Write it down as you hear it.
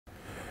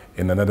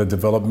In another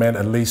development,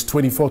 at least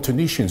 24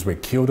 Tunisians were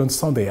killed on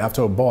Sunday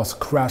after a bus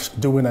crashed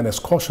during an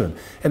excursion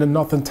in the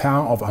northern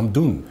town of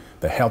Amdoun,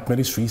 the health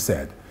ministry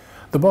said.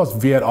 The bus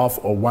veered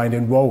off a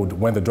winding road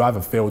when the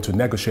driver failed to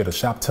negotiate a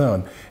sharp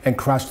turn and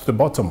crashed to the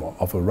bottom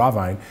of a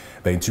ravine,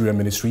 the interior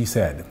ministry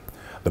said.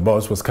 The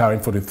bus was carrying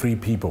 43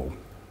 people.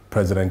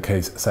 President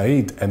Kais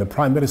Saied and the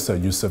Prime Minister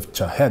Youssef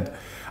Chahed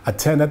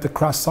attended the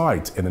crash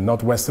site in the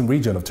northwestern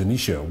region of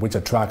Tunisia, which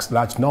attracts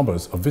large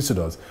numbers of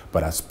visitors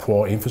but has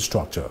poor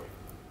infrastructure.